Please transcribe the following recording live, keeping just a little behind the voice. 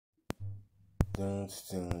What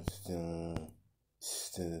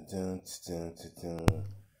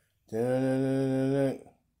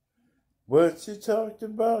you talked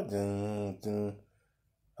about,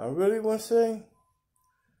 I really want to say,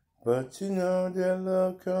 but you know that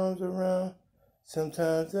love comes around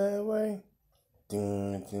sometimes that way.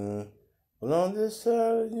 But on this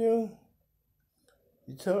side of you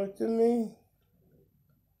talk to me,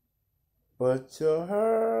 but your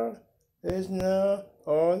heart is now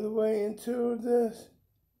all the way into this.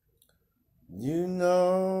 You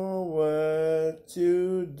know what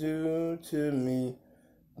you do to me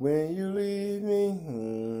when you leave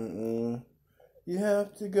me. You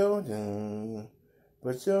have to go down,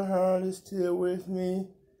 but your heart is still with me,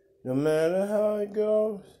 no matter how it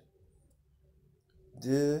goes.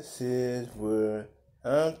 This is what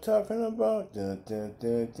I'm talking about.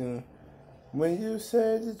 When you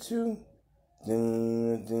say that you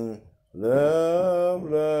love,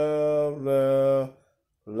 love, love,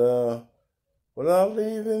 love, without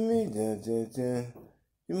leaving me,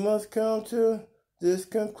 you must come to this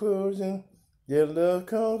conclusion. Your love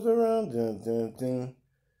comes around,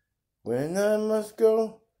 when I must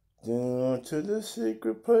go to the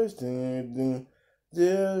secret place,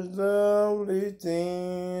 there's lovely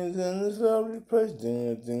things in this lovely place,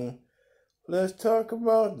 let's talk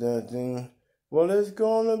about that, what it's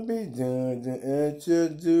gonna be,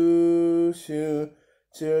 introduce you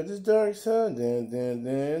to this dark side,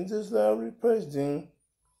 in this lovely place,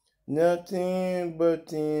 nothing but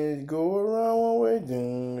things go around one way,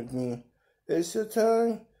 it's your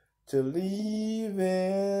time to leave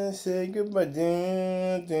and say goodbye,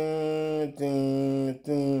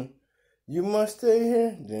 you must stay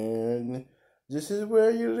here, this is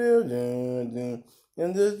where you live, in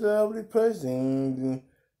this lovely place,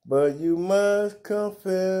 but you must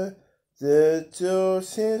confess that your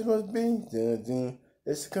sins must be,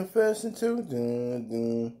 it's a confession too,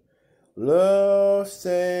 love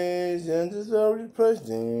stays in this lovely place,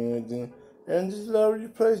 and this lovely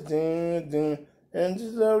place, and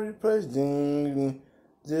this lovely place,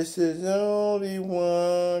 this is only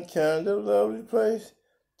one kind of lovely place,